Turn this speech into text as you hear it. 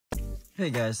Hey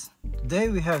guys, today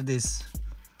we have this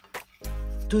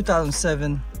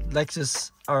 2007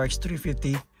 Lexus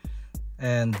RX350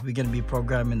 and we're gonna be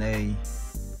programming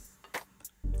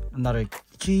another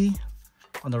key.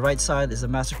 On the right side is a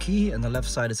master key and the left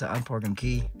side is an unprogrammed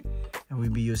key, and we'll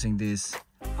be using this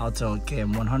Autel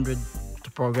km100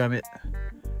 to program it.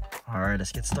 Alright,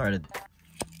 let's get started.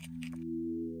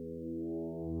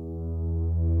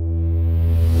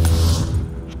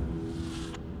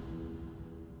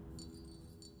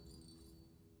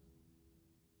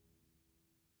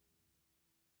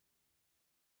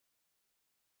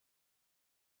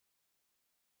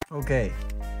 Okay,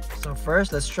 so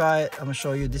first let's try it. I'm gonna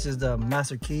show you. This is the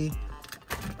master key.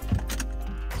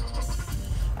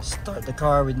 Start the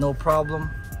car with no problem,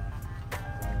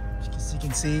 as you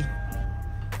can see.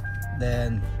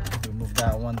 Then remove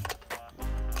that one.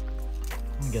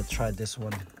 I'm gonna try this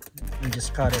one. We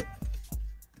just cut it.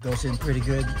 Goes in pretty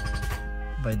good,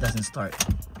 but it doesn't start.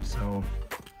 So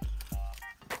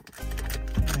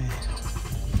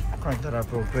crank that up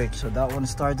real quick. So that one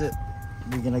started.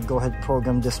 We're gonna go ahead and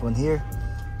program this one here.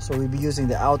 So we'll be using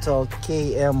the Autel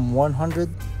km100,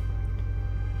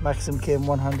 maximum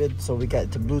km100. So we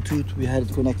got the Bluetooth. We had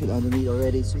it connected underneath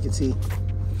already, so you can see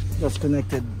that's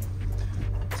connected.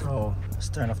 So let's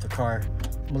turn off the car.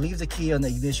 I'm gonna leave the key on the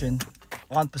ignition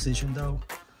on position though.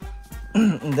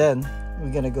 And then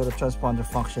we're gonna go to transponder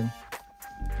function.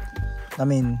 I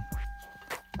mean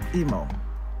emo.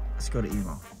 Let's go to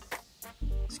emo.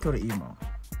 Let's go to emo.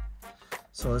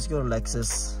 So let's go to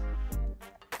Lexus,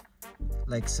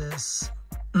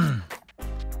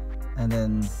 and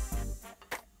then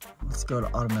let's go to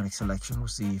automatic selection. We'll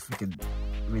see if we can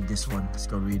read this one. Let's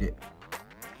go read it.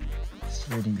 It's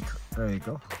reading the, there you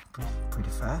go, pretty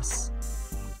fast.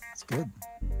 It's good.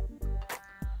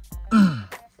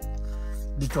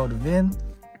 Decode the VIN.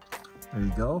 There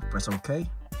you go. Press OK.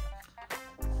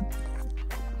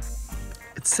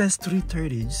 It says 330.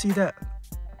 Did you see that?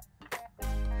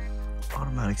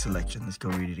 Automatic selection. Let's go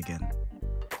read it again.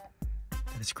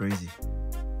 That is crazy.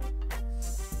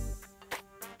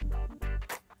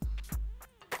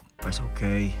 Press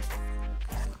OK.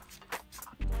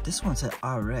 This one said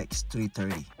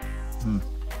RX330.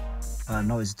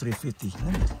 No, it's 350.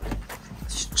 Let me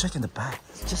just check in the back.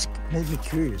 It just made me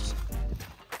curious.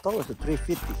 I thought it was a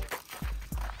 350.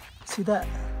 See that?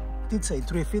 It did say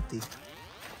 350.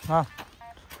 Huh?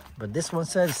 But this one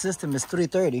says system is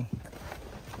 330.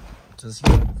 Just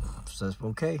says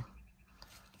okay.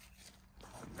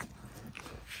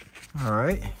 All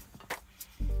right.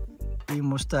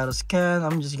 Emo status scan.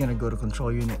 I'm just gonna go to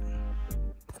control unit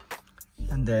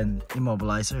and then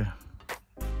immobilizer.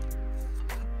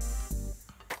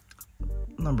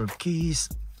 Number of keys.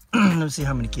 Let's see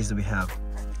how many keys do we have.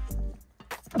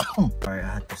 All right, I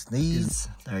had to sneeze.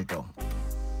 There you go.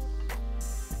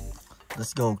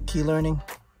 Let's go key learning.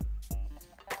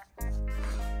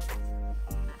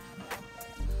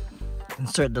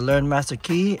 Insert the learn master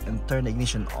key and turn the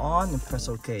ignition on and press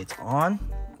OK. It's on.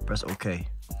 Press OK.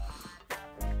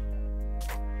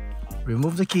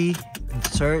 Remove the key,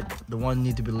 insert the one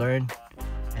need to be learned,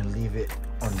 and leave it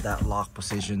on that lock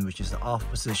position, which is the off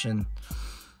position,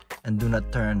 and do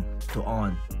not turn to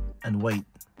on, and wait.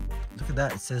 Look at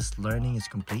that, it says learning is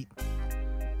complete.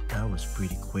 That was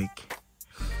pretty quick.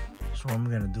 So what I'm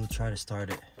gonna do, try to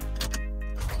start it.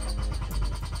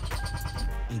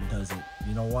 It doesn't.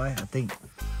 You know why? I think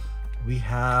we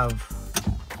have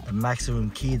the maximum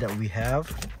key that we have.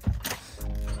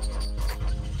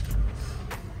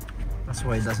 That's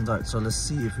why it doesn't start. So let's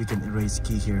see if we can erase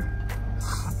key here.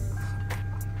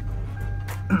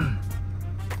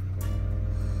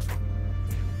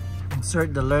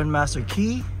 Insert the learn master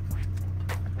key.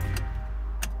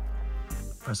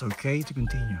 Press OK to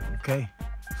continue. Okay.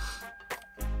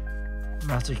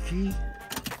 Master key.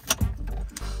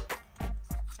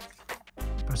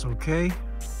 Press OK.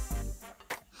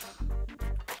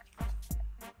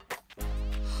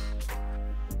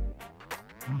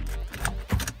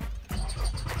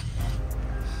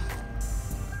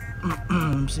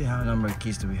 Let's see how many number of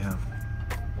keys do we have.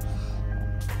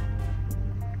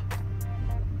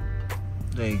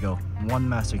 There you go, one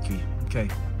master key. Okay,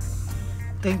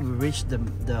 I think we reached the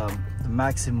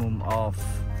maximum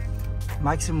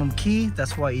key.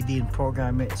 That's why it didn't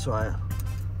program it. So I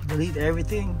delete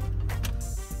everything.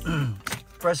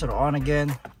 Press it on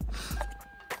again.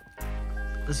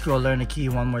 Let's go learn the key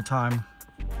one more time.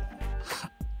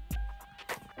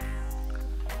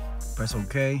 Press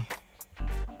OK.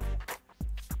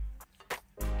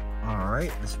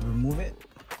 Alright, let's remove it.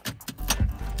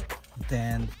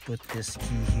 Then put this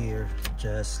key here.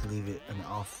 Just leave it in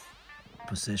off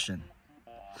position.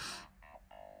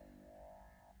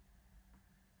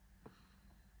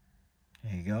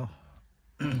 you go.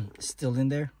 Still in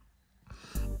there.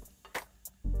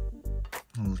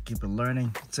 We'll keep it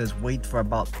learning. It says wait for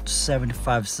about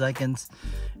 75 seconds,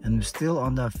 and we're still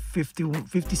on the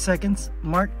 50 seconds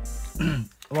mark.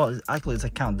 Well, actually it's a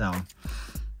countdown,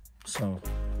 so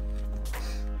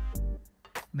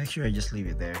make sure I just leave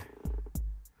it there.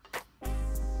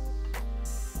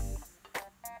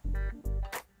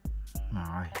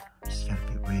 Alright, just gotta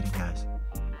be waiting, guys.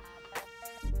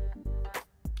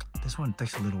 This one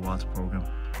takes a little while to program.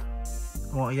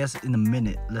 Well, I guess in a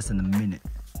minute, less than a minute.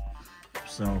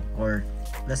 So, or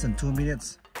less than 2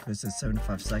 minutes, because it's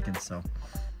 75 seconds. So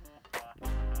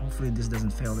hopefully this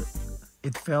doesn't fail it.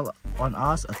 It fell on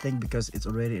us, I think, because it's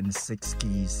already in the 6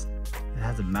 keys. It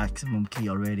has a maximum key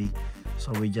already.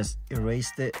 So we just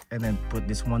erased it and then put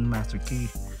this one master key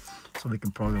so we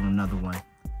can program another one.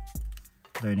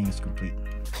 Learning is complete.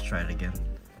 Let's try it again.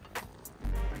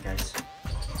 Alright, guys.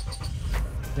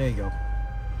 There you go.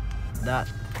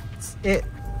 That's it.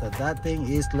 That thing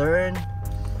is learned.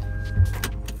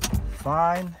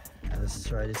 Fine. Let's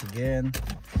try this again.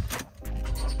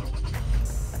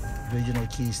 Original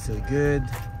key is still good,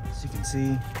 as you can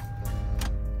see.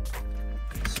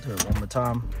 Let's do it one more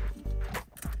time.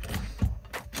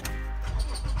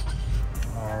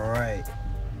 Alright.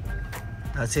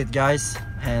 That's it, guys.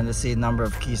 And let's see the number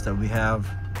of keys that we have.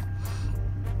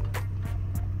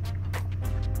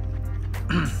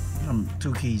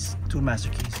 2 keys, 2 master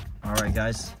keys. Alright,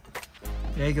 guys.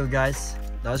 There you go, guys.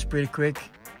 That was pretty quick.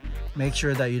 Make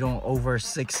sure that you don't over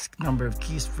 6 number of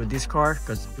keys for this car,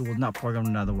 because it will not program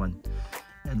another one.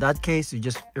 In that case, you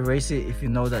just erase it if you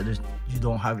know that you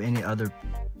don't have any other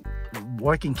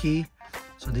working key.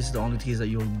 So this is the only keys that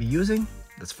you'll be using.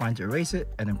 That's fine to erase it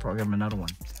and then program another one.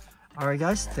 Alright,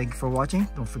 guys, thank you for watching.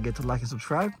 Don't forget to like and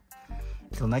subscribe.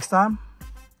 Until next time,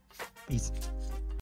 peace.